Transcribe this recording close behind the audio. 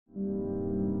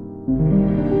It's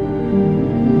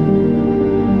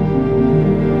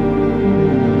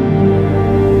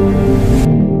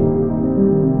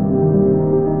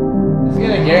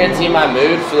gonna guarantee my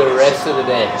mood for the rest of the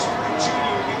day.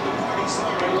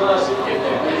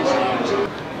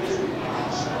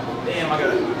 Damn, I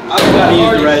gotta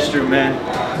use the restroom, man.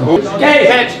 Okay,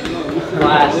 catch.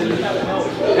 Last.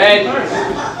 Hey.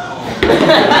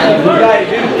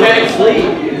 Catch. Sleep.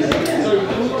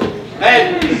 Hey.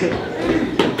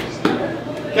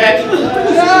 Catch.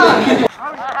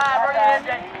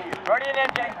 Birdie and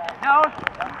MJ. No.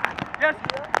 Yes.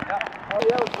 Oh,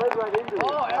 yeah, it played right into it. I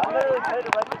literally played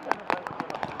it right into it.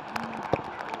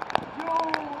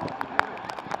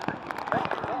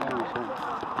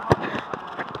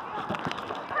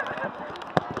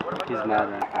 He's mad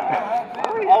right now.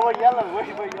 Oh, we're yelling. We're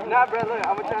yelling. Nah, bro, look,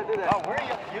 I'm gonna try to do that. Oh, where are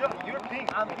you? You're pink.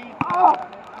 I'm pink. Oh.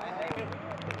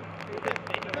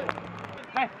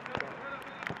 Hey.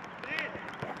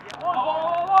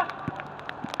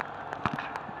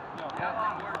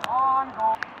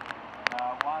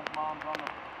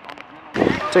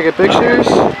 Taking pictures.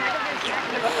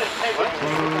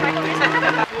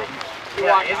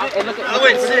 Yeah, is it? I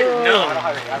wouldn't sit. No.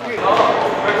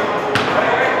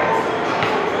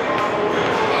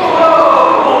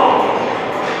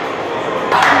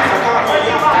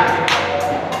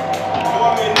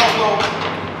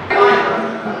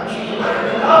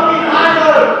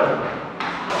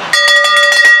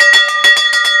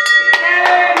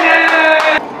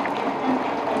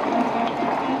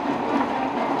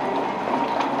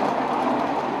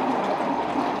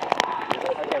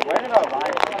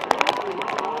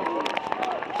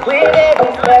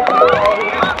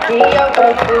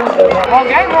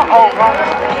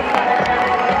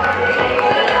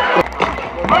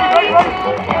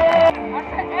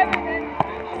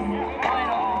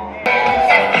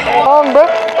 Bro.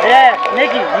 Yeah,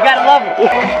 Nikki, you gotta love it.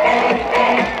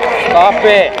 Stop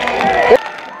it.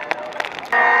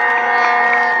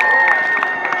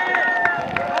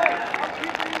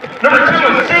 Number 2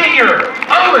 is senior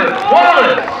Owen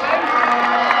Wallace.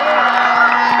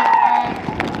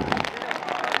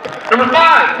 Number 5,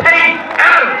 Peyton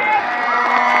Adams.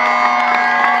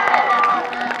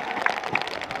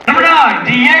 Number 9,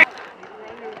 Diego.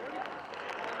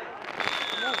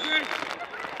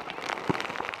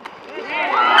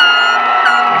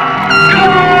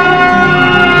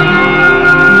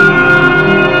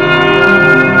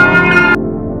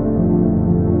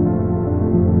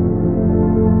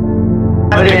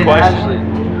 And Ashley.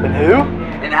 And who?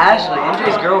 And Ashley,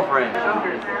 MJ's girlfriend.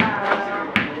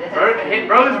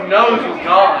 Bro's nose was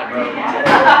gone, bro.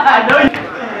 I know you.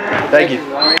 Thank you.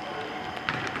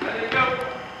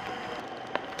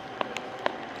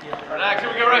 Relax,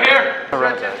 here we go right here.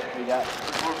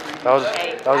 That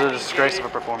was a disgrace of a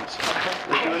performance.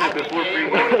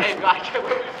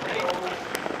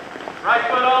 Right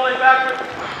foot only backwards.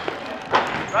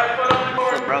 Right foot only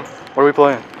forward. Bro. What are we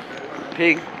playing?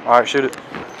 Pig. All right, shoot it.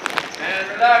 And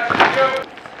relax, here we go.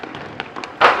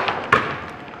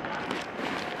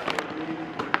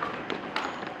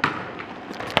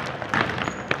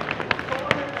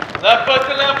 Left foot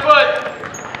to left foot.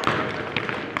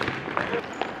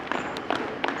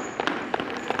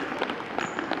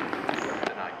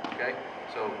 Tonight, okay?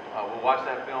 So we'll watch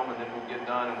that film and then we'll get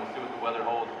done and we'll see what the weather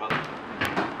holds.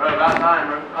 Bro, about time,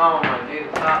 bro. Oh my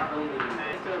Jesus, stop filming this.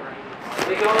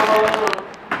 We go.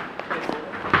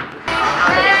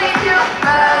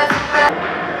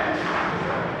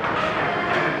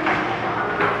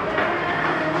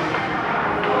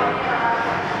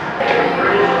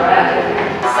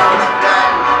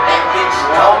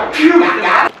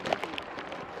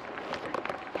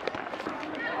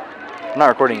 I'm not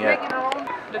recording yet.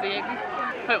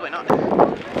 Hopefully not.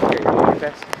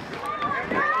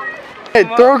 Hey,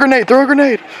 throw a grenade! Throw a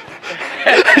grenade!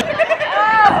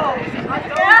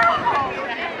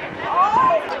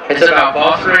 It's about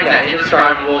fostering that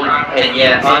indescribable and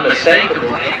yet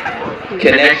unmistakable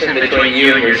connection between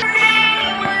you and your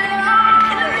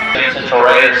Central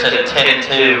Raiders at a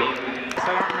 10-2. I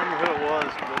don't remember who it was,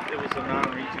 but it was a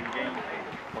non-region game.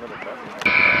 One of the best.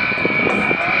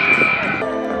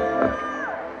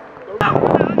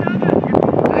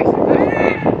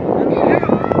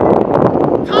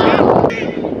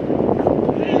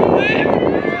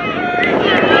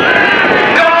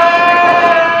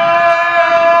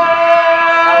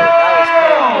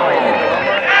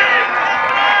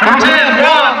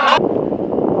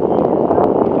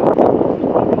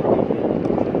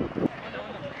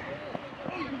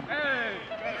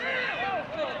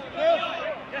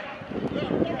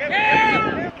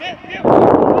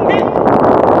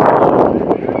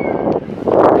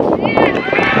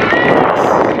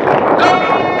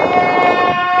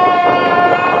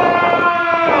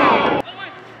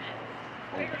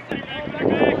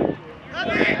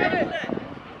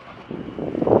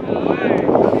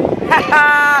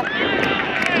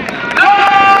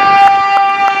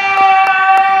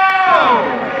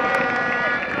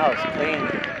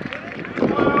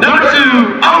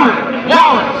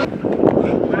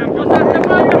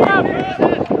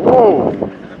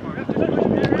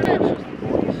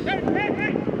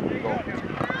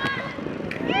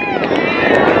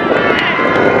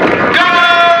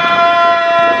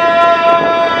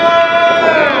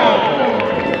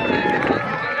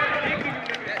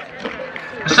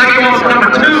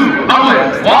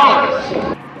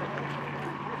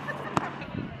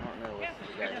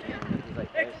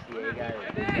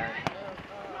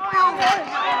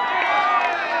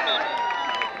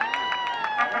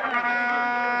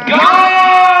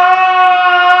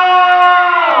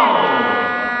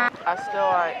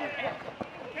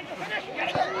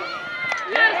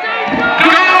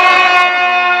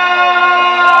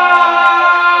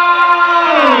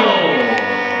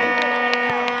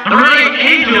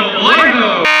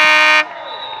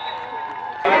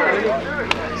 1,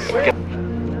 2,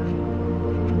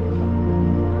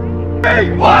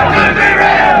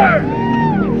 3,